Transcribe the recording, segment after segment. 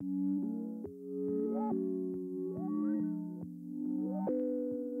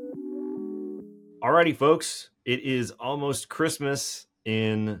Alrighty, folks, it is almost Christmas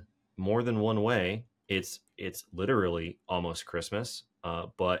in more than one way. It's literally almost Christmas,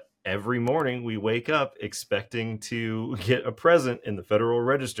 but every morning we wake up expecting to get a present in the Federal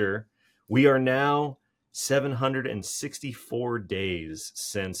Register. We are now 764 days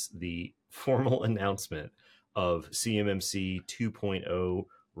since the formal announcement of CMMC 2.0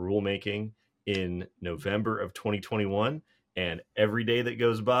 rulemaking in November of 2021. And every day that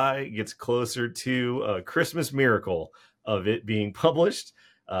goes by gets closer to a Christmas miracle of it being published.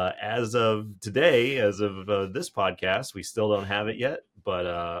 As of today, as of this podcast, we still don't have it yet.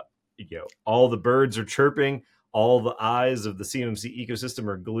 But all the birds are chirping. All the eyes of the CMMC ecosystem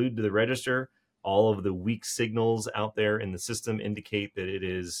are glued to the register. All of the weak signals out there in the system indicate that it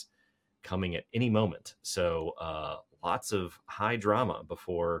is coming at any moment. So lots of high drama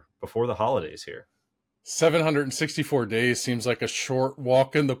before the holidays here. 764 days seems like a short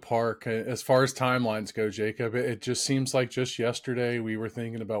walk in the park as far as timelines go, Jacob. It just seems like just yesterday we were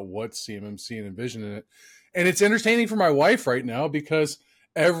thinking about what CMMC and envisioning it. And it's entertaining for my wife right now because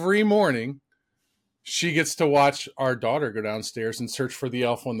every morning she gets to watch our daughter go downstairs and search for the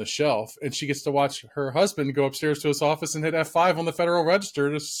elf on the shelf. And she gets to watch her husband go upstairs to his office and hit F5 on the Federal Register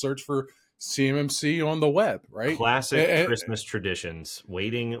to search for CMMC on the web, right? Classic Christmas traditions,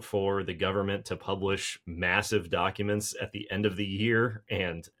 waiting for the government to publish massive documents at the end of the year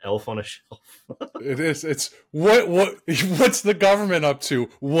and elf on a shelf. It is. It's what's the government up to?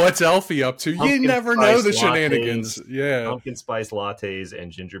 What's Elfie up to? You never know the shenanigans. Yeah. Pumpkin spice lattes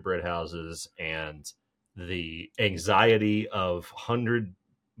and gingerbread houses and the anxiety of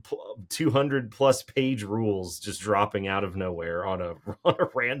 200 plus page rules just dropping out of nowhere on a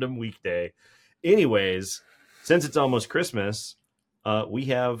random weekday. Anyways, since it's almost Christmas, we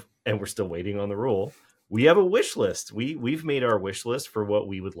have, and we're still waiting on the rule, we have a wish list. We've made our wish list for what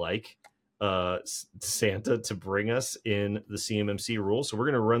we would like Santa to bring us in the CMMC rule. So we're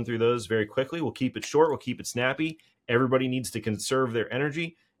going to run through those very quickly. We'll keep it short. We'll keep it snappy. Everybody needs to conserve their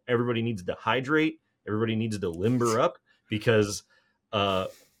energy. Everybody needs to hydrate. Everybody needs to limber up because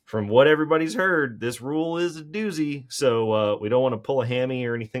from what everybody's heard, this rule is a doozy. So we don't want to pull a hammy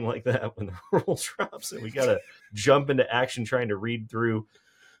or anything like that when the rule drops. And we got to jump into action trying to read through,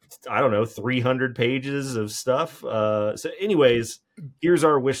 300 pages of stuff. So anyways, here's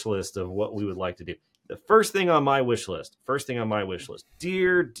our wish list of what we would like to do. The first thing on my wish list,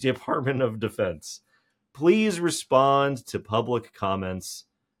 dear Department of Defense, please respond to public comments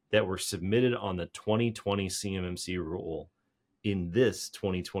that were submitted on the 2020 CMMC rule in this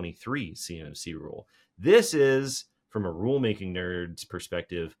 2023 CMMC rule. This is, from a rulemaking nerd's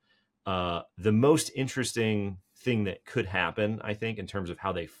perspective, the most interesting thing that could happen, I think, in terms of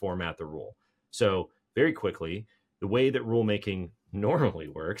how they format the rule. So very quickly, the way that rulemaking normally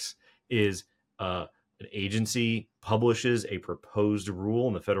works is an agency publishes a proposed rule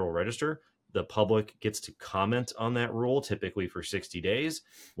in the Federal Register. The public gets to comment on that rule, typically for 60 days.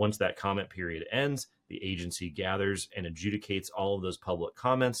 Once that comment period ends, the agency gathers and adjudicates all of those public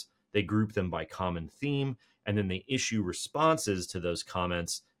comments. They group them by common theme, and then they issue responses to those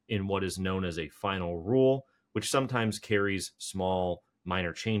comments in what is known as a final rule, which sometimes carries small,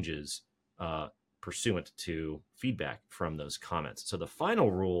 minor changes pursuant to feedback from those comments. So the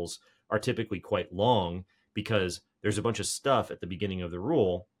final rules are typically quite long because there's a bunch of stuff at the beginning of the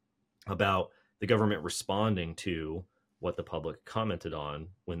rule about the government responding to what the public commented on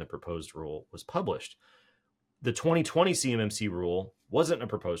when the proposed rule was published. The 2020 CMMC rule wasn't a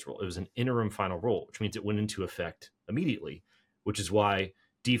proposed rule. It was an interim final rule, which means it went into effect immediately, which is why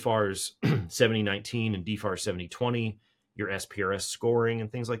DFARS 7019 and DFARS 7020, your SPRS scoring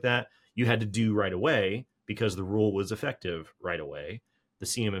and things like that, you had to do right away because the rule was effective right away. The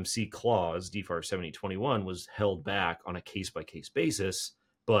CMMC clause, DFARS 7021, was held back on a case-by-case basis,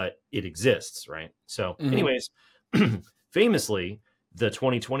 but it exists, right? So anyways, famously, the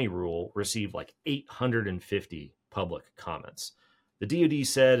 2020 rule received like 850 public comments. The DoD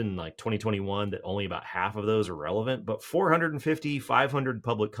said in like 2021 that only about half of those are relevant, but 450, 500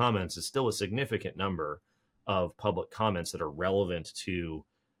 public comments is still a significant number of public comments that are relevant to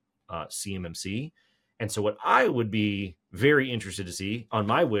CMMC. And so what I would be very interested to see on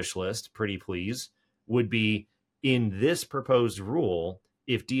my wish list, pretty please, would be in this proposed rule,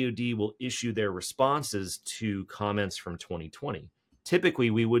 if DoD will issue their responses to comments from 2020. Typically,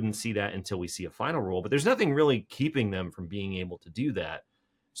 we wouldn't see that until we see a final rule, but there's nothing really keeping them from being able to do that.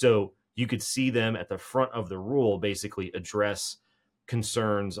 So you could see them at the front of the rule basically address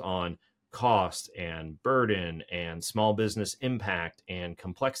concerns on cost and burden and small business impact and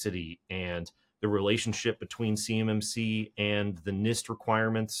complexity and the relationship between CMMC and the NIST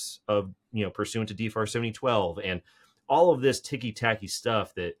requirements of, pursuant to DFAR 7012, and all of this ticky-tacky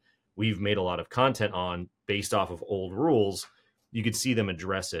stuff that we've made a lot of content on based off of old rules. You could see them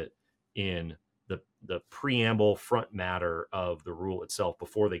address it in the preamble front matter of the rule itself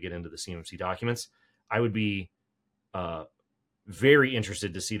before they get into the CMMC documents. I would be very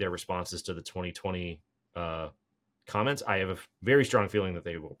interested to see their responses to the 2020 comments. I have a very strong feeling that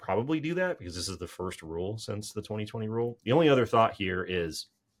they will probably do that because this is the first rule since the 2020 rule. The only other thought here is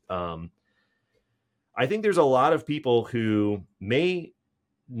I think there's a lot of people who may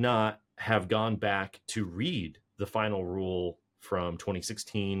not have gone back to read the final rule from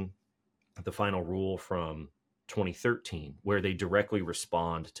 2016, the final rule from 2013, where they directly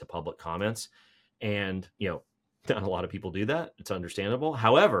respond to public comments. And, not a lot of people do that. It's understandable.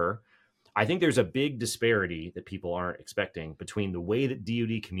 However, I think there's a big disparity that people aren't expecting between the way that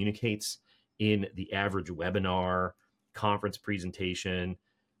DoD communicates in the average webinar, conference presentation,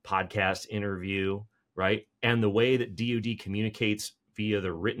 podcast interview, right? And the way that DoD communicates via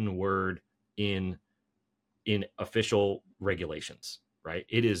the written word in official regulations, right?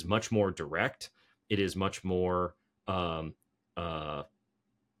 It is much more direct. It is much more,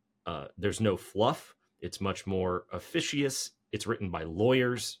 there's no fluff. It's much more officious. It's written by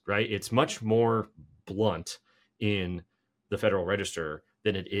lawyers, right? It's much more blunt in the Federal Register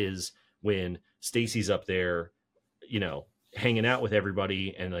than it is when Stacy's up there, hanging out with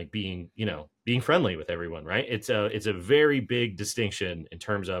everybody and like being friendly with everyone, right? It's a very big distinction in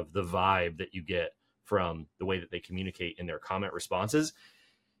terms of the vibe that you get from the way that they communicate in their comment responses.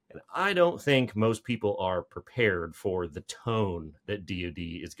 And I don't think most people are prepared for the tone that DoD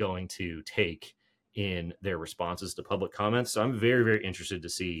is going to take in their responses to public comments. So I'm very, very interested to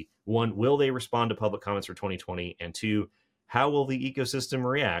see, one, will they respond to public comments for 2020? And two, how will the ecosystem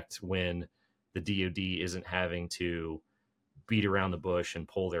react when the DoD isn't having to beat around the bush and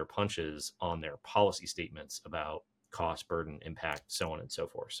pull their punches on their policy statements about cost, burden, impact, so on and so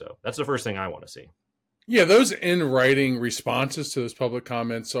forth. So that's the first thing I want to see. Yeah, those in writing responses to those public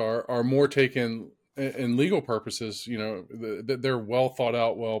comments are more taken in legal purposes. They're well thought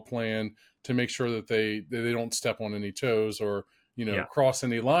out, well planned to make sure that they don't step on any toes or cross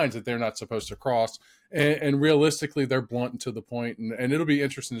any lines that they're not supposed to cross. And realistically, they're blunt and to the point. And it'll be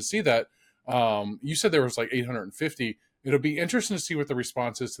interesting to see that. You said there was like 850. It'll be interesting to see what the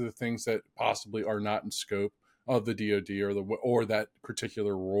response is to the things that possibly are not in scope of the DoD or that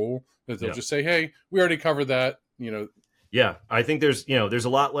particular rule, that they'll just say, hey, we already covered that, Yeah, I think there's a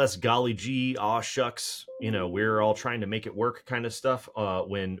lot less golly gee, aw shucks, we're all trying to make it work kind of stuff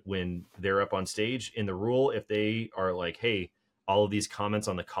when they're up on stage in the rule. If they are like, hey, all of these comments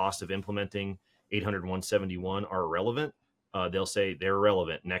on the cost of implementing 800-171 are irrelevant, they'll say they're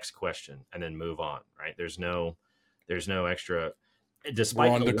irrelevant, next question, and then move on, right? There's no extra,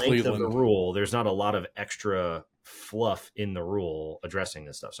 despite the length of the rule, there's not a lot of extra fluff in the rule addressing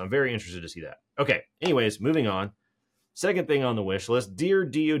this stuff. So I'm very interested to see that. Okay, anyways, moving on. Second thing on the wish list, dear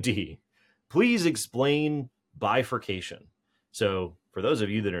DoD, please explain bifurcation. So for those of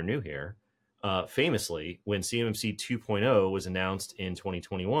you that are new here, famously, when CMMC 2.0 was announced in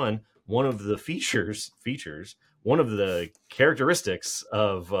 2021, one of the one of the characteristics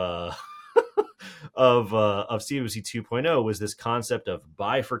of CMMC 2.0 was this concept of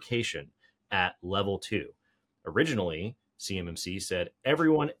bifurcation at level 2. Originally, CMMC said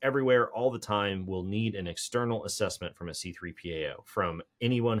everyone, everywhere, all the time will need an external assessment from a C3PAO, from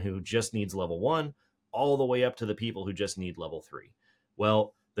anyone who just needs level 1 all the way up to the people who just need level 3.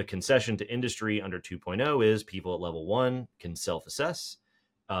 Well, the concession to industry under 2.0 is people at level 1 can self-assess.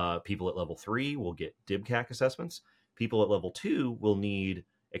 People at level 3 will get DIBCAC assessments. People at level 2 will need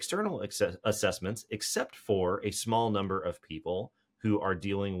external assessments, except for a small number of people who are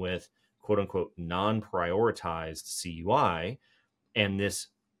dealing with quote-unquote non-prioritized CUI, and this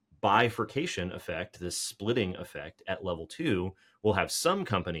bifurcation effect, this splitting effect at level 2 will have some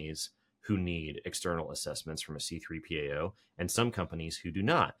companies who need external assessments from a C3PAO and some companies who do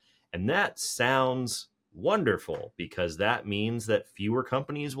not. And that sounds wonderful because that means that fewer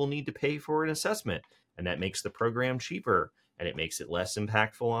companies will need to pay for an assessment, and that makes the program cheaper, and it makes it less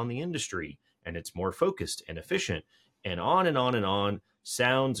impactful on the industry, and it's more focused and efficient, and on and on and on.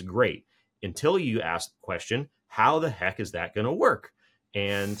 Sounds great until you ask the question, how the heck is that going to work?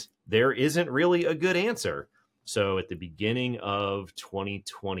 And there isn't really a good answer. So at the beginning of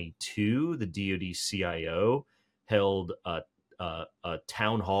 2022, the DoD CIO held a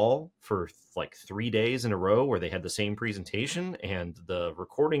town hall for like 3 days in a row where they had the same presentation, and the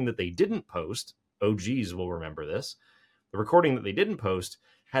recording that they didn't post, OGs will remember this, the recording that they didn't post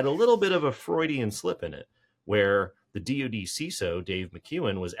had a little bit of a Freudian slip in it, where the DoD CISO, Dave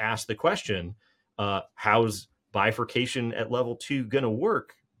McEwen, was asked the question, how's bifurcation at level 2 going to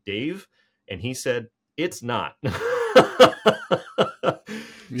work, Dave? And he said, it's not.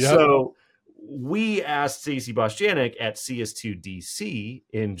 Yep. So we asked Stacey Bostjanek at CS2DC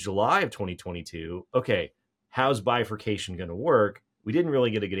in July of 2022, okay, how's bifurcation going to work? We didn't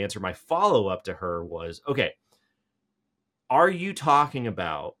really get a good answer. My follow-up to her was, okay, are you talking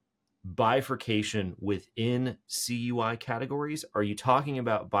about bifurcation within CUI categories? Are you talking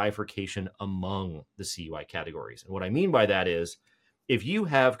about bifurcation among the CUI categories? And what I mean by that is, if you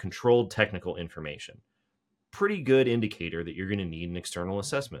have controlled technical information, pretty good indicator that you're going to need an external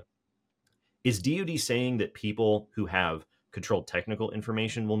assessment. Is DoD saying that people who have controlled technical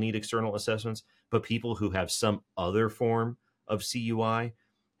information will need external assessments, but people who have some other form of CUI,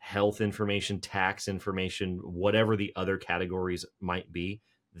 health information, tax information, whatever the other categories might be,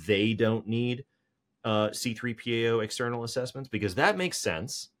 they don't need C3PAO external assessments? Because that makes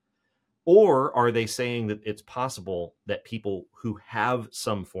sense. Or are they saying that it's possible that people who have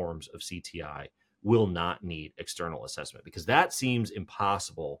some forms of CTI will not need external assessment? Because that seems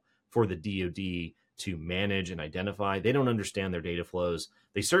impossible for the DoD to manage and identify. They don't understand their data flows.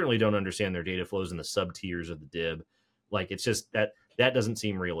 They certainly don't understand their data flows in the sub tiers of the DIB. Like, it's just that doesn't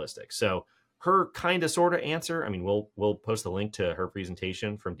seem realistic. So her kind of sort of answer, I mean, we'll post the link to her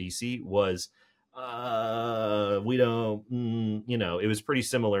presentation from DC, was we don't, it was pretty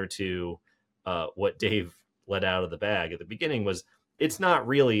similar to what Dave let out of the bag at the beginning. Was it's not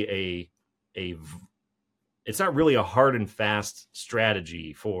really it's not really a hard and fast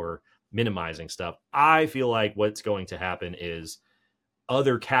strategy for minimizing stuff. I feel like what's going to happen is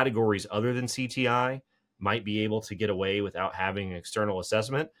other categories other than CTI might be able to get away without having an external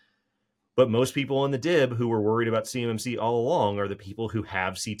assessment. But most people in the DIB who were worried about CMMC all along are the people who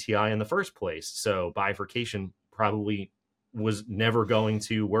have CTI in the first place. So bifurcation probably was never going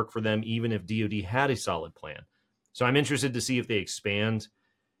to work for them, even if DoD had a solid plan. So I'm interested to see if they expand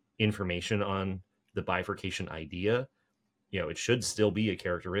information on the bifurcation idea. It should still be a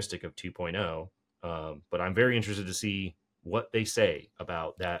characteristic of 2.0, but I'm very interested to see what they say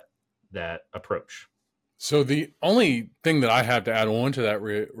about that approach. So the only thing that I have to add on to that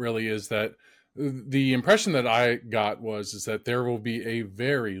really is that the impression that I got is that there will be a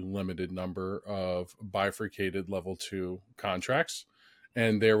very limited number of bifurcated level 2 contracts,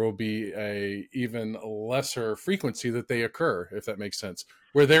 and there will be a even lesser frequency that they occur, if that makes sense,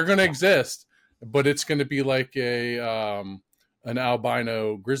 where they're going to exist, but it's going to be like an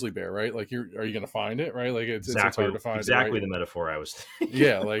albino grizzly bear, right? Like, are you going to find it, right? Like, it's hard to find. Exactly, right? The metaphor I was thinking.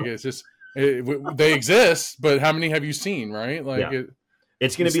 Yeah, like, it's just they exist, but how many have you seen, right? Like, yeah.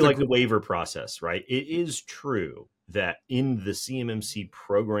 It's going to be like the waiver process, right? It is true that in the CMMC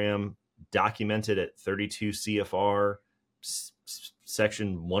program documented at 32 CFR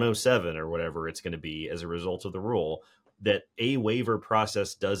section 107 or whatever it's going to be as a result of the rule, that a waiver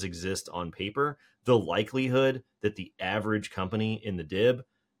process does exist on paper. The likelihood that the average company in the DIB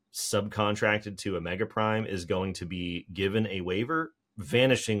subcontracted to a mega prime is going to be given a waiver,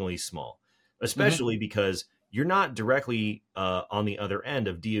 vanishingly small, especially because you're not directly on the other end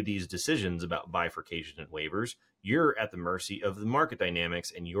of DoD's decisions about bifurcation and waivers. You're at the mercy of the market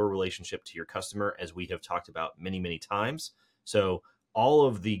dynamics and your relationship to your customer, as we have talked about many, many times. So all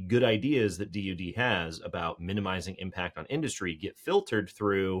of the good ideas that DoD has about minimizing impact on industry get filtered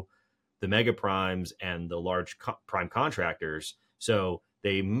through the mega primes and the large prime contractors. So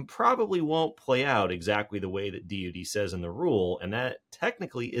they probably won't play out exactly the way that DoD says in the rule. And that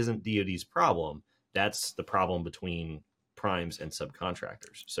technically isn't DoD's problem. That's the problem between primes and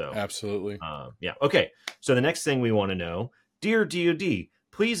subcontractors. So absolutely. Yeah. Okay. So the next thing we want to know, dear DoD,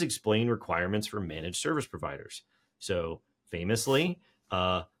 please explain requirements for managed service providers. So famously,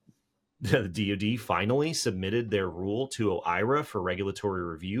 the DoD finally submitted their rule to OIRA for regulatory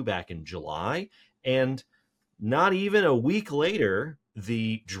review back in July. And not even a week later,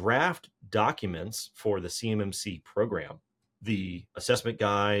 the draft documents for the CMMC program, the assessment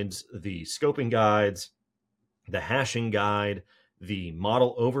guides, the scoping guides, the hashing guide, the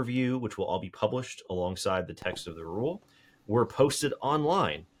model overview, which will all be published alongside the text of the rule, were posted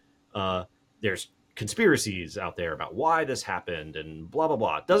online. There's conspiracies out there about why this happened and blah, blah,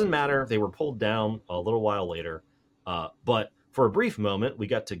 blah. It doesn't matter. They were pulled down a little while later. But for a brief moment, we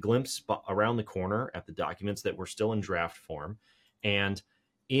got to glimpse around the corner at the documents that were still in draft form. And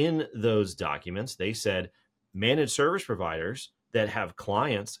in those documents, they said managed service providers that have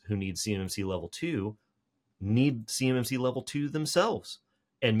clients who need CMMC level 2 need CMMC level 2 themselves.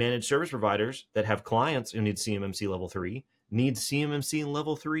 And managed service providers that have clients who need CMMC level 3 need CMMC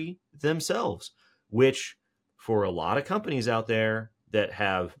level 3 themselves, which for a lot of companies out there that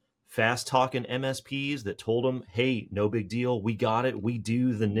have fast talking MSPs that told them, hey, no big deal, we got it, we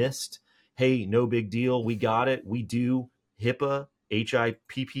do the NIST. Hey, no big deal, we got it, we do HIPAA,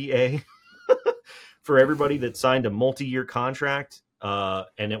 HIPPA. For everybody that signed a multi-year contract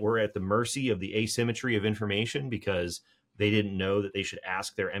and that were at the mercy of the asymmetry of information because they didn't know that they should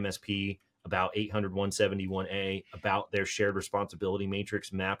ask their MSP about 800-171A, about their shared responsibility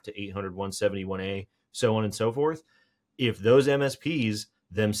matrix mapped to 800-171A, so on and so forth. If those MSPs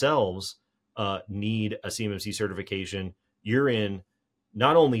themselves need a CMMC certification, you're in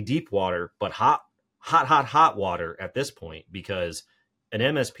not only deep water, but hot water at this point, because an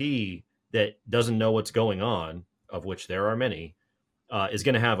MSP that doesn't know what's going on, of which there are many, is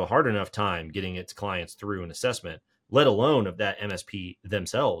going to have a hard enough time getting its clients through an assessment, let alone if that MSP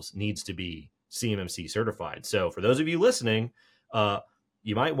themselves needs to be CMMC certified. So for those of you listening,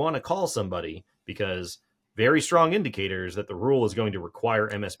 you might want to call somebody, because very strong indicators that the rule is going to require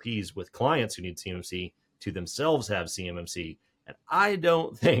MSPs with clients who need CMMC to themselves have CMMC. And I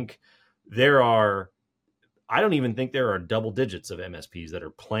don't even think there are double digits of MSPs that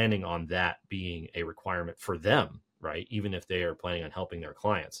are planning on that being a requirement for them, right? Even if they are planning on helping their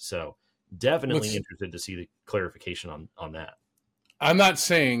clients. So definitely interested to see the clarification on that. I'm not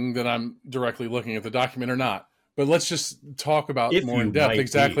saying that I'm directly looking at the document or not, but let's just talk about If more you in depth. might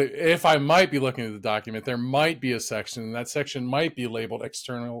Exactly. be. If I might be looking at the document, there might be a section, and that section might be labeled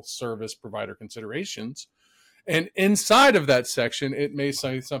external service provider considerations. And inside of that section, it may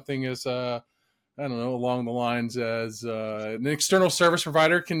say something as, I don't know, along the lines as an external service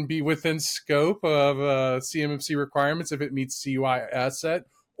provider can be within scope of CMMC requirements if it meets CUI asset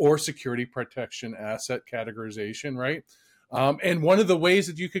or security protection asset categorization, right? And one of the ways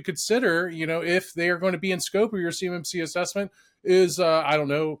that you could consider, if they are going to be in scope of your CMMC assessment is, I don't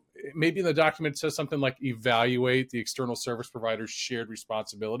know, maybe in the document it says something like evaluate the external service provider's shared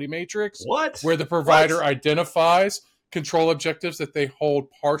responsibility matrix. What? Where the provider identifies control objectives that they hold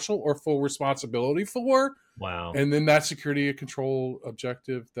partial or full responsibility for. Wow. And then that security and control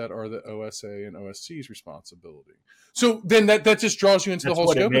objective that are the OSA and OSC's responsibility. So then that just draws you into the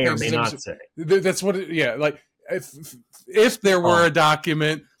whole scope of things. May not say. That's what like if there were a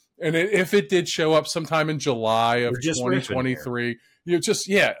document and if it did show up sometime in July of 2023,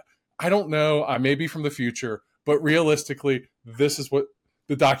 I don't know. I may be from the future, but realistically, this is what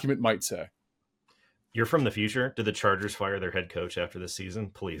the document might say. You're from the future. Did the Chargers fire their head coach after this season?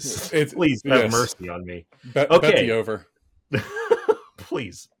 Please, please have mercy on me. Bet the over.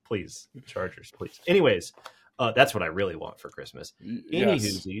 please, Chargers, please. Anyways, that's what I really want for Christmas.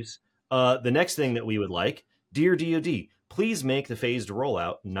 Anywhoosies, the next thing that we would like, dear DoD, please make the phased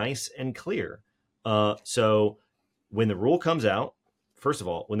rollout nice and clear. So when the rule comes out, first of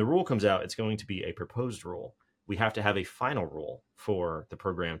all, when the rule comes out, it's going to be a proposed rule. We have to have a final rule for the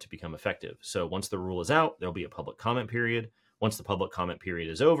program to become effective. So once the rule is out, there'll be a public comment period. Once the public comment period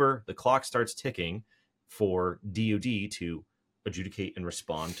is over, the clock starts ticking for DoD to adjudicate and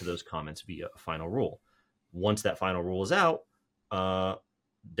respond to those comments via a final rule. Once that final rule is out,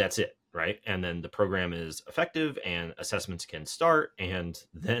 that's it, right? And then the program is effective and assessments can start, and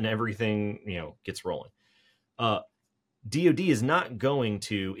then everything, gets rolling. DoD is not going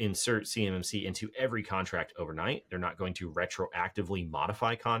to insert CMMC into every contract overnight. They're not going to retroactively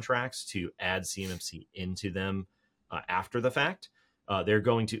modify contracts to add CMMC into them after the fact. They're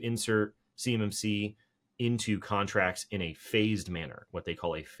going to insert CMMC into contracts in a phased manner, what they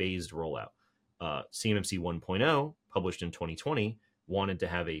call a phased rollout. CMMC 1.0, published in 2020, wanted to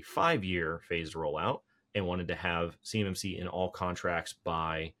have a 5-year phased rollout and wanted to have CMMC in all contracts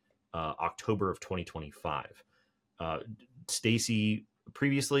by October of 2025. Stacy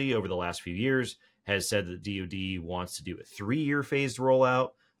previously, over the last few years, has said that DoD wants to do a 3-year phased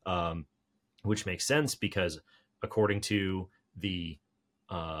rollout, which makes sense because according to the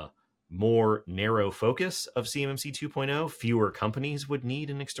more narrow focus of CMMC 2.0, fewer companies would need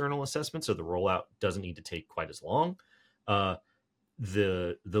an external assessment, so the rollout doesn't need to take quite as long.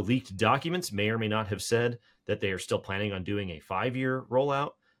 The leaked documents may or may not have said that they are still planning on doing a 5-year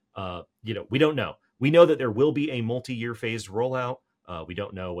rollout. We don't know. We know that there will be a multi-year phased rollout. We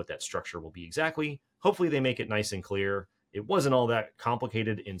don't know what that structure will be exactly. Hopefully they make it nice and clear. It wasn't all that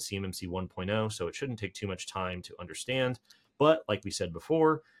complicated in CMMC 1.0, so it shouldn't take too much time to understand. But like we said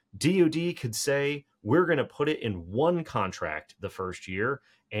before, DoD could say, we're going to put it in one contract the first year,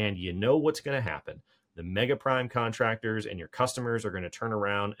 and you know what's going to happen. The mega prime contractors and your customers are going to turn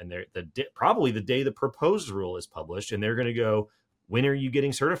around, and probably the day the proposed rule is published, and they're going to go, when are you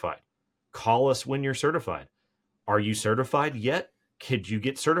getting certified? Call us when you're certified. Are you certified yet? Could you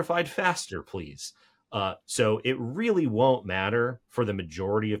get certified faster, please? So it really won't matter for the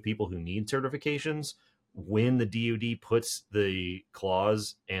majority of people who need certifications when the DoD puts the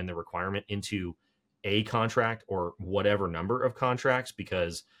clause and the requirement into a contract or whatever number of contracts,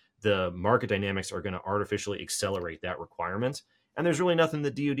 because the market dynamics are going to artificially accelerate that requirement. And there's really nothing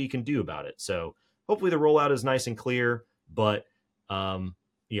the DoD can do about it. So hopefully the rollout is nice and clear, but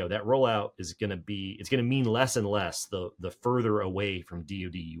that rollout is going to mean less and less the further away from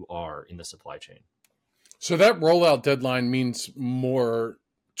DoD you are in the supply chain. So that rollout deadline means more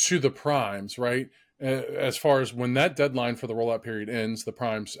to the primes, right? As far as when that deadline for the rollout period ends, the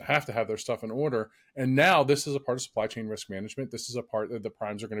primes have to have their stuff in order. And now this is a part of supply chain risk management. This is a part that the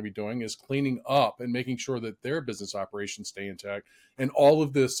primes are going to be doing, is cleaning up and making sure that their business operations stay intact and all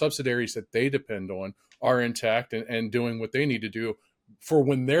of the subsidiaries that they depend on are intact and doing what they need to do for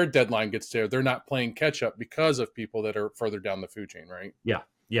when their deadline gets there. They're not playing catch up because of people that are further down the food chain, right?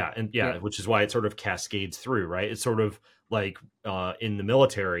 Yeah, which is why it sort of cascades through, right? It's sort of like in the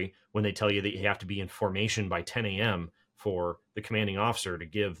military when they tell you that you have to be in formation by 10 a.m. for the commanding officer to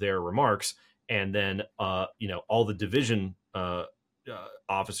give their remarks, and then all the division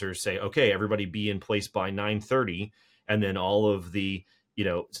officers say, okay, everybody be in place by 9:30, and then all of the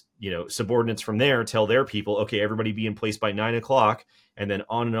subordinates from there tell their people, okay, everybody be in place by 9 o'clock, and then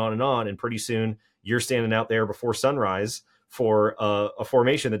on and on and on, and pretty soon you're standing out there before sunrise for a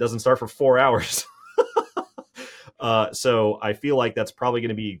formation that doesn't start for 4 hours. So I feel like that's probably going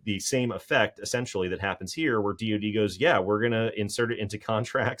to be the same effect essentially that happens here, where DoD goes, yeah, we're going to insert it into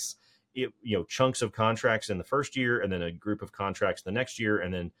contracts, chunks of contracts in the first year, and then a group of contracts the next year,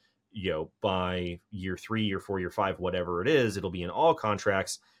 and then by year 3, year 4, year 5, whatever it is, it'll be in all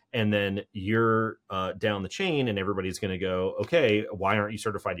contracts. And then you're down the chain, and everybody's going to go, okay, why aren't you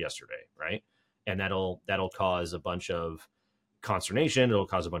certified yesterday, right? And that'll cause a bunch of consternation. It'll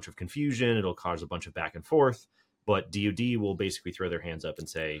cause a bunch of confusion. It'll cause a bunch of back and forth. But DoD will basically throw their hands up and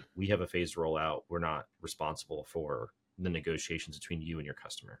say, we have a phased rollout. We're not responsible for the negotiations between you and your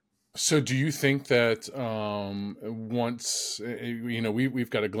customer. So do you think that once, we've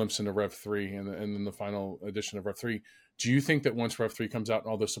got a glimpse into Rev 3 and then the final edition of Rev 3, do you think that once Rev 3 comes out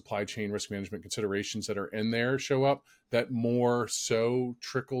and all the supply chain risk management considerations that are in there show up, that more so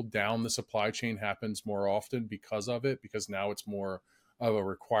trickle down the supply chain happens more often because of it? Because now it's more of a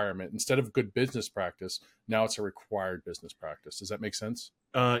requirement. Instead of good business practice, now it's a required business practice. Does that make sense?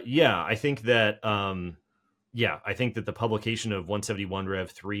 I think that... I think that the publication of 171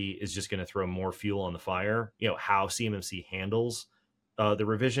 Rev 3 is just going to throw more fuel on the fire. How CMMC handles the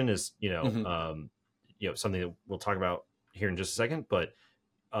revision is, something that we'll talk about here in just a second. But,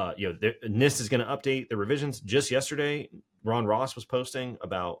 NIST is going to update the revisions. Just yesterday, Ron Ross was posting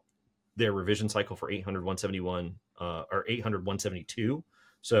about their revision cycle for 800 171 or 800 172.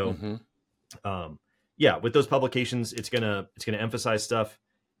 So, with those publications, it's going to emphasize stuff.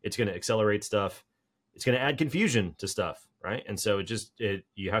 It's going to accelerate stuff. It's going to add confusion to stuff, right? And so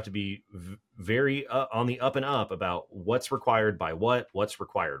you have to be very on the up and up about what's required by what's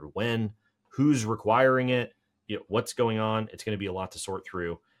required when, who's requiring it, what's going on. It's going to be a lot to sort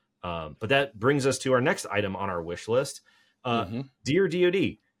through. But that brings us to our next item on our wish list. Dear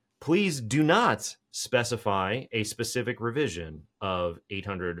DoD, please do not specify a specific revision of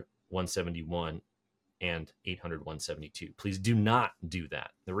 800 171 and 800 172. Please do not do that.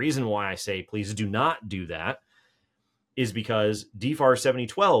 The reason why I say please do not do that is because DFAR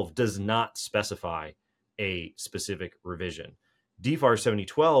 7012 does not specify a specific revision. DFAR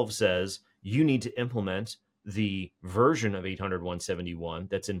 7012 says you need to implement the version of 800 171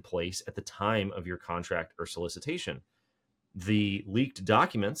 that's in place at the time of your contract or solicitation. The leaked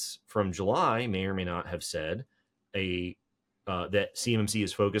documents from July may or may not have said that CMMC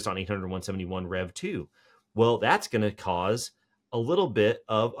is focused on 800 171 Rev 2. Well, that's going to cause a little bit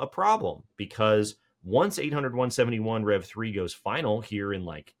of a problem, because once 800 171 Rev 3 goes final here in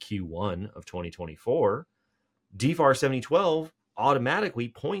like Q1 of 2024, DFAR 7012 automatically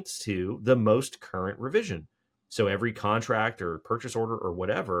points to the most current revision. So every contract or purchase order or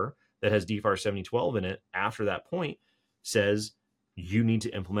whatever that has DFAR 7012 in it after that point says you need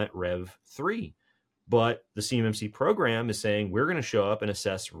to implement Rev 3. But the CMMC program is saying we're going to show up and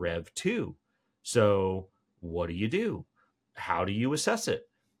assess Rev 2. So what do? How do you assess it?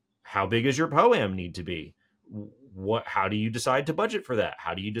 How big does your POAM need to be? How do you decide to budget for that?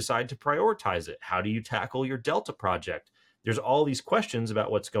 How do you decide to prioritize it? How do you tackle your Delta project? There's all these questions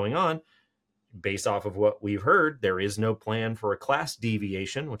about what's going on. Based off of what we've heard, there is no plan for a class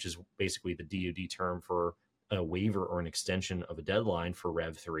deviation, which is basically the DoD term for a waiver or an extension of a deadline for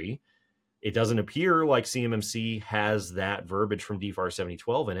Rev 3. It doesn't appear like CMMC has that verbiage from DFAR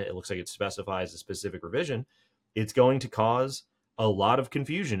 7012 in it. It looks like it specifies a specific revision. It's going to cause a lot of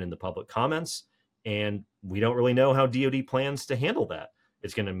confusion in the public comments, and we don't really know how DoD plans to handle that.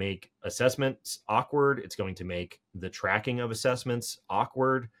 It's going to make assessments awkward. It's going to make the tracking of assessments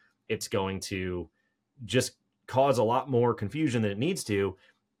awkward. It's going to just cause a lot more confusion than it needs to.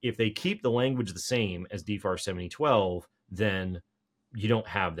 If they keep the language the same as DFAR 7012, then you don't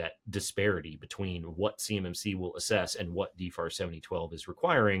have that disparity between what CMMC will assess and what DFAR 7012 is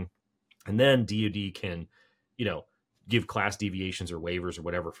requiring. And then DoD can, give class deviations or waivers or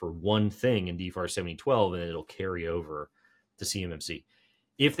whatever for one thing in DFAR 7012, and it'll carry over to CMMC.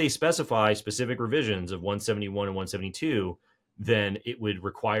 If they specify specific revisions of 171 and 172, then it would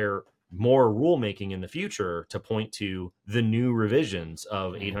require more rulemaking in the future to point to the new revisions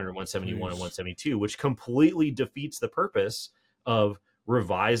of 800, 171, and 172, which completely defeats the purpose of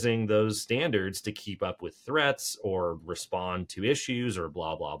revising those standards to keep up with threats or respond to issues or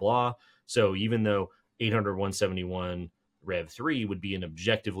blah, blah, blah. So even though 800, 171 Rev 3 would be an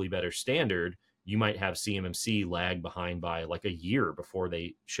objectively better standard, you might have CMMC lag behind by like a year before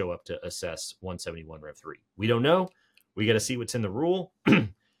they show up to assess 171 Rev 3. We don't know. We got to see what's in the rule.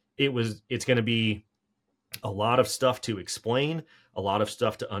 It's going to be a lot of stuff to explain, a lot of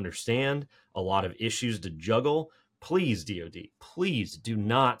stuff to understand, a lot of issues to juggle. Please, DoD, please do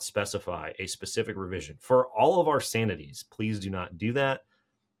not specify a specific revision. For all of our sanities, please do not do that.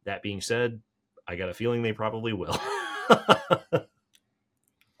 That being said, I got a feeling they probably will.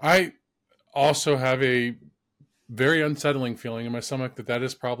 I also have a very unsettling feeling in my stomach that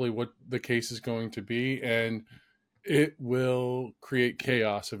is probably what the case is going to be, and it will create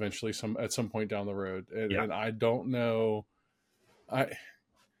chaos eventually at some point down the road. And I don't know.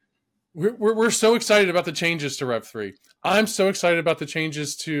 We're so excited about the changes to Rev 3. I'm so excited about the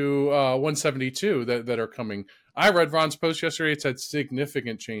changes to 172 that are coming. I read Ron's post yesterday. It said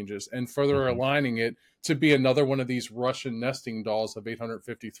significant changes and further aligning it to be another one of these Russian nesting dolls of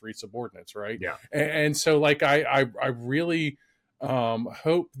 853 subordinates, right? Yeah. And so, like, I really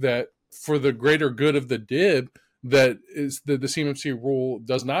hope that for the greater good of the DIB, that is the CMMC rule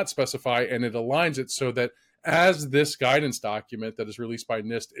does not specify, and it aligns it so that as this guidance document that is released by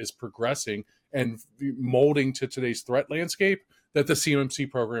NIST is progressing and molding to today's threat landscape, that the CMMC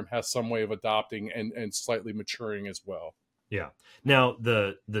program has some way of adopting and slightly maturing as well. Yeah. Now,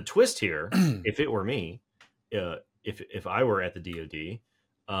 the twist here, if it were me, if I were at the DoD,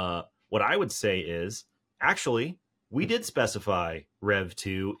 what I would say is, actually, we did specify Rev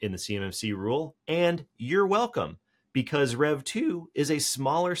 2 in the CMMC rule, and you're welcome, because Rev 2 is a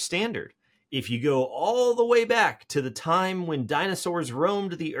smaller standard. If you go all the way back to the time when dinosaurs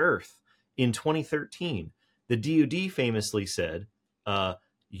roamed the earth in 2013, the DoD famously said,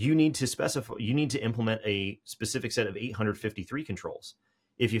 you need to implement a specific set of 853 controls.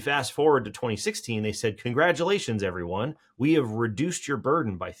 If you fast forward to 2016, they said, congratulations, everyone. We have reduced your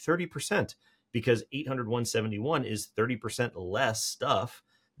burden by 30% because 800-171 is 30% less stuff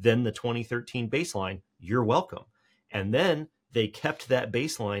than the 2013 baseline. You're welcome. And then they kept that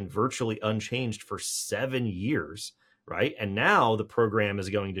baseline virtually unchanged for 7 years, right? And now the program is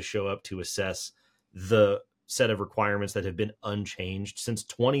going to show up to assess the set of requirements that have been unchanged since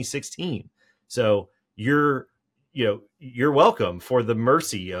 2016. So you're welcome for the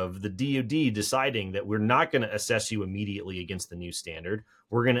mercy of the DoD deciding that we're not going to assess you immediately against the new standard.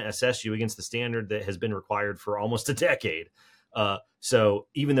 We're going to assess you against the standard that has been required for almost a decade. So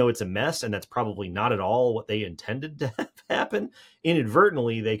even though it's a mess, and that's probably not at all what they intended to have happen,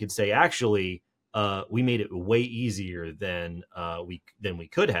 inadvertently they could say, actually, we made it way easier than we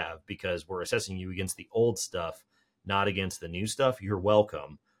could have, because we're assessing you against the old stuff, not against the new stuff. You're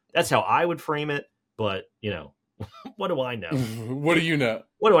welcome. That's how I would frame it. But what do I know? What do you know?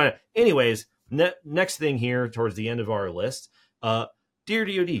 What do I know? Anyways, next thing here towards the end of our list, dear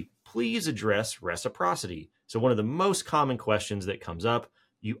DoD, please address reciprocity. So one of the most common questions that comes up,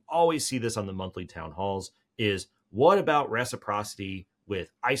 you always see this on the monthly town halls, is what about reciprocity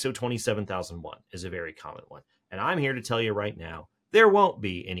with ISO 27001 is a very common one. And I'm here to tell you right now, there won't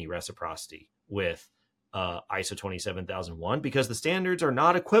be any reciprocity with ISO 27001 because the standards are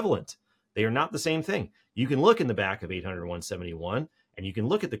not equivalent. They are not the same thing. You can look in the back of 800-171 and you can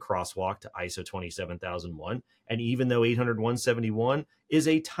look at the crosswalk to ISO 27001. And even though 800-171 is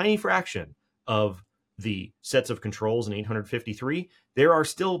a tiny fraction of the sets of controls in 853, there are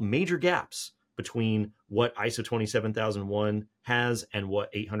still major gaps between what ISO 27001 has and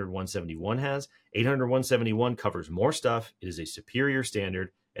what 800-171 has. 800-171 covers more stuff. It is a superior standard.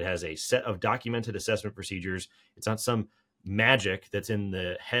 It has a set of documented assessment procedures. It's not some magic that's in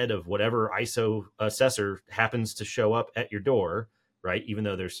the head of whatever ISO assessor happens to show up at your door, right? Even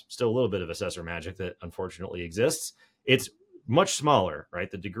though there's still a little bit of assessor magic that unfortunately exists, it's much smaller, right?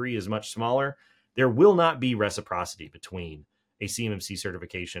 The degree is much smaller. There will not be reciprocity between a CMMC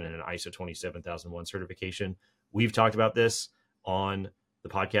certification and an ISO 27001 certification. We've talked about this on the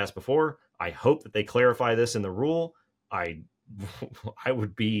podcast before. I hope that they clarify this in the rule. I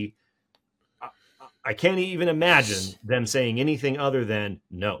would be, I can't even imagine them saying anything other than,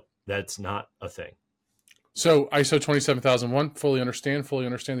 no, that's not a thing. So ISO 27001, fully understand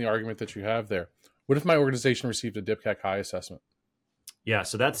the argument that you have there. What if my organization received a DIBCAC high assessment? Yeah,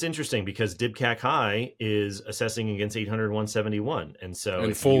 so that's interesting because DIBCAC high is assessing against 800-171. And so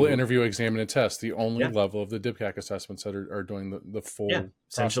and full interview, examine, and test, the only level of the DIBCAC assessments that are doing the full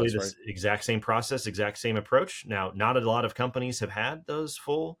essentially process, this exact same process, exact same approach. Now, not a lot of companies have had those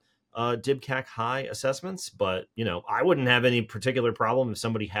full DIBCAC high assessments, but I wouldn't have any particular problem if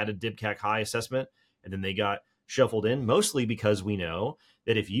somebody had a DIBCAC high assessment and then they got shuffled in, mostly because we know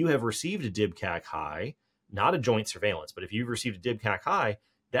that if you have received a DIBCAC high, not a joint surveillance, but if you've received a DIBCAC high,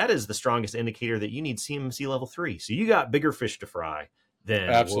 that is the strongest indicator that you need CMMC level 3. So you got bigger fish to fry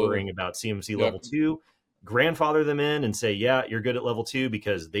than worrying about CMMC level 2. Grandfather them in and say, yeah, you're good at level 2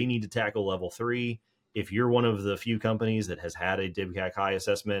 because they need to tackle level 3. If you're one of the few companies that has had a DIBCAC high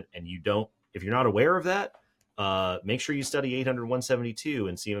assessment and if you're not aware of that, make sure you study 800-172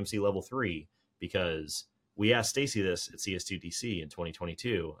 and CMMC level 3, because we asked Stacy this at CS2DC in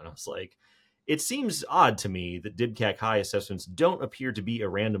 2022. And I was like, it seems odd to me that DIBCAC high assessments don't appear to be a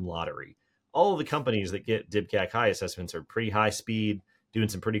random lottery. All of the companies that get DIBCAC high assessments are pretty high speed, doing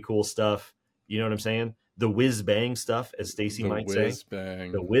some pretty cool stuff. You know what I'm saying? The whiz bang stuff, as Stacy might say.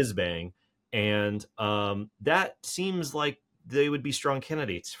 The whiz bang. And that seems like they would be strong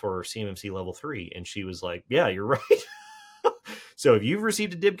candidates for CMMC level 3. And she was like, yeah, you're right. So if you've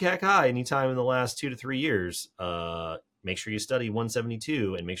received a DIBCAC high anytime in the last 2 to 3 years, make sure you study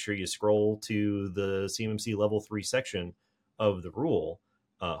 172 and make sure you scroll to the CMMC level 3 section of the rule.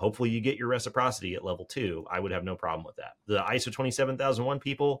 Hopefully you get your reciprocity at level 2. I would have no problem with that. The ISO 27001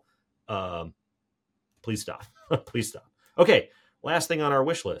 people, please stop. Please stop. Okay, last thing on our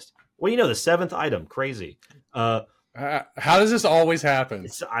wish list. Well, the 7th item, crazy. How does this always happen?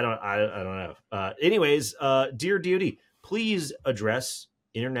 I don't know. Anyways, dear DoD, please address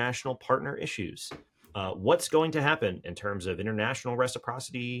international partner issues. What's going to happen in terms of international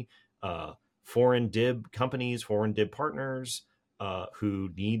reciprocity, foreign DIB companies, foreign DIB partners who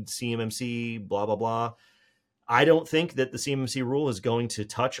need CMMC, blah, blah, blah. I don't think that the CMMC rule is going to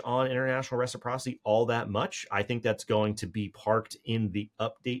touch on international reciprocity all that much. I think that's going to be parked in the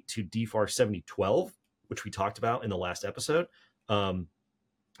update to DFAR 7012, which we talked about in the last episode.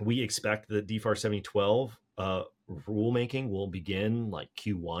 We expect that DFAR 7012 rulemaking will begin like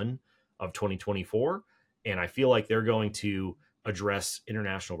Q1 of 2024. And I feel like they're going to address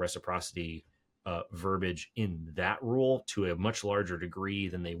international reciprocity verbiage in that rule to a much larger degree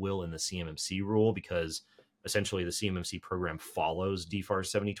than they will in the CMMC rule, because essentially the CMMC program follows DFAR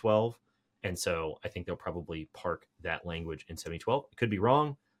 7012. And so I think they'll probably park that language in 7012. It could be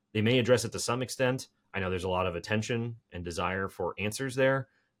wrong. They may address it to some extent. I know there's a lot of attention and desire for answers there.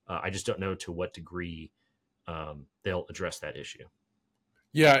 I just don't know to what degree they'll address that issue.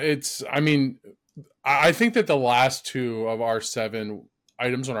 Yeah, I think that the last 2 of our 7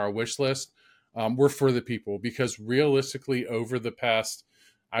 items on our wish list were for the people, because realistically over the past,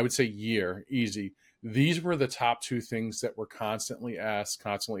 I would say year, easy, these were the top 2 things that were constantly asked.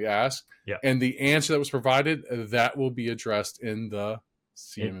 Yeah. And the answer that was provided, that will be addressed in the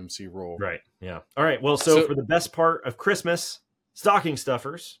CMMC rule. Right. Yeah. All right. Well, so for the best part of Christmas, stocking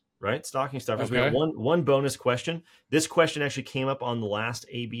stuffers, right? Stocking stuffers. Okay. We got one bonus question. This question actually came up on the last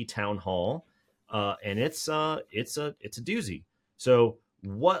AB town hall, and it's a doozy. So,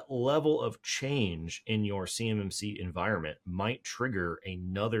 what level of change in your CMMC environment might trigger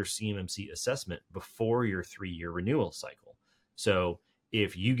another CMMC assessment before your 3-year renewal cycle? So,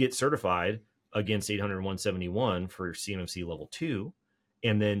 if you get certified against 800-171 for CMMC level 2,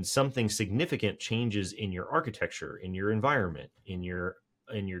 and then something significant changes in your architecture, in your environment, in your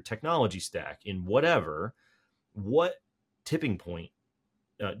technology stack, in whatever, what tipping point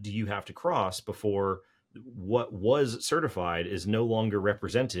do you have to cross before what was certified is no longer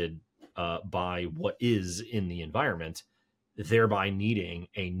represented by what is in the environment, thereby needing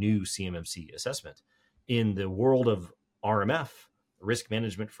a new CMMC assessment? In the world of RMF, risk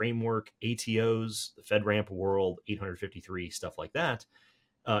management framework, ATOs, the FedRAMP world, 853, stuff like that,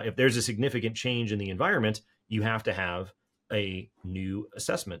 if there's a significant change in the environment, you have to have a new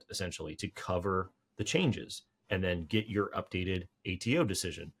assessment essentially to cover the changes. and then get your updated ATO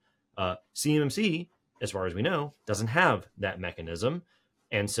decision. CMMC, as far as we know, doesn't have that mechanism.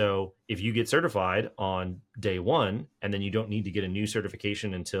 And so if you get certified on day one and then you don't need to get a new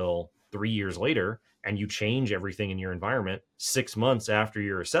certification until 3 years later, and you change everything in your environment 6 months after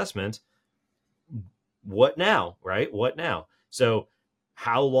your assessment, what now, right? What now? So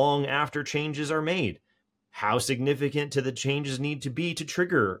how long after changes are made? How significant do the changes need to be to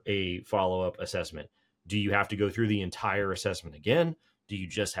trigger a follow-up assessment? Do you have to go through the entire assessment again? Do you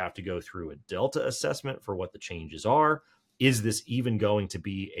just have to go through a delta assessment for what the changes are? Is this even going to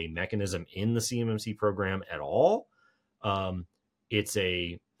be a mechanism in the CMMC program at all? It's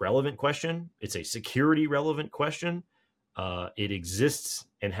a relevant question. It's a security relevant question. It exists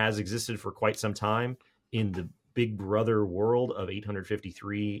and has existed for quite some time in the big brother world of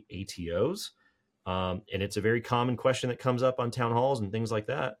 853 ATOs. And it's a very common question that comes up on town halls and things like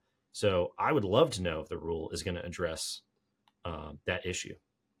that. So I would love to know if the rule is going to address that issue.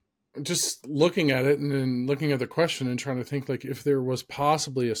 Just looking at it and then looking at the question and trying to think like if there was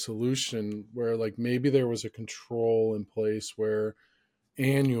possibly a solution where like maybe there was a control in place where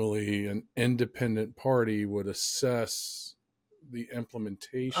annually an independent party would assess the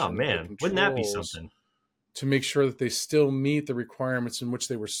implementation. Oh man, of the wouldn't that be controls something? to make sure that they still meet the requirements in which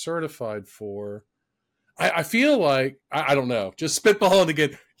they were certified for. I feel like, I don't know, just spitballing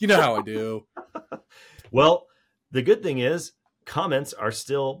again. You know how I do. Well, the good thing is comments are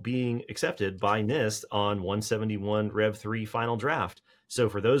still being accepted by NIST on 171 Rev 3 final draft. So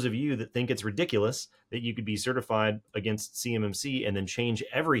for those of you that think it's ridiculous that you could be certified against CMMC and then change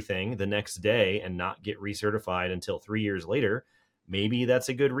everything the next day and not get recertified until 3 years later, maybe that's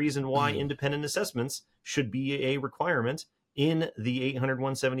a good reason why independent assessments should be a requirement in the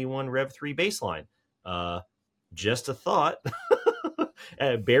 800-171 Rev 3 baseline. Just a thought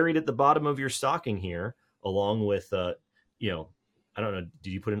buried at the bottom of your stocking here, along with, I don't know, did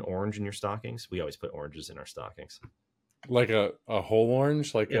you put an orange in your stockings? We always put oranges in our stockings. Like a whole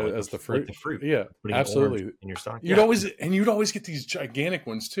orange, like as the fruit? Like the fruit. Yeah, Putting absolutely. in your stocking. You'd always get these gigantic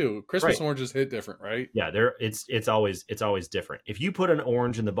ones too. Christmas oranges hit different, right? Yeah, it's always different. If you put an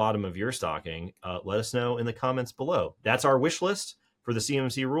orange in the bottom of your stocking, let us know in the comments below. That's our wish list for the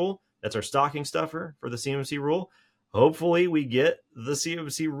CMMC rule. That's our stocking stuffer for the CMMC rule. Hopefully we get the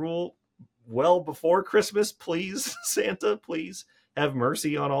CMMC rule well before Christmas. Please, Santa, please have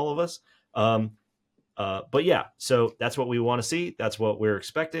mercy on all of us. But yeah, so that's what we want to see. That's what we're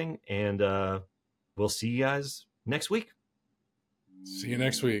expecting. And we'll see you guys next week. See you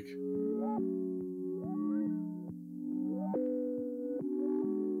next week.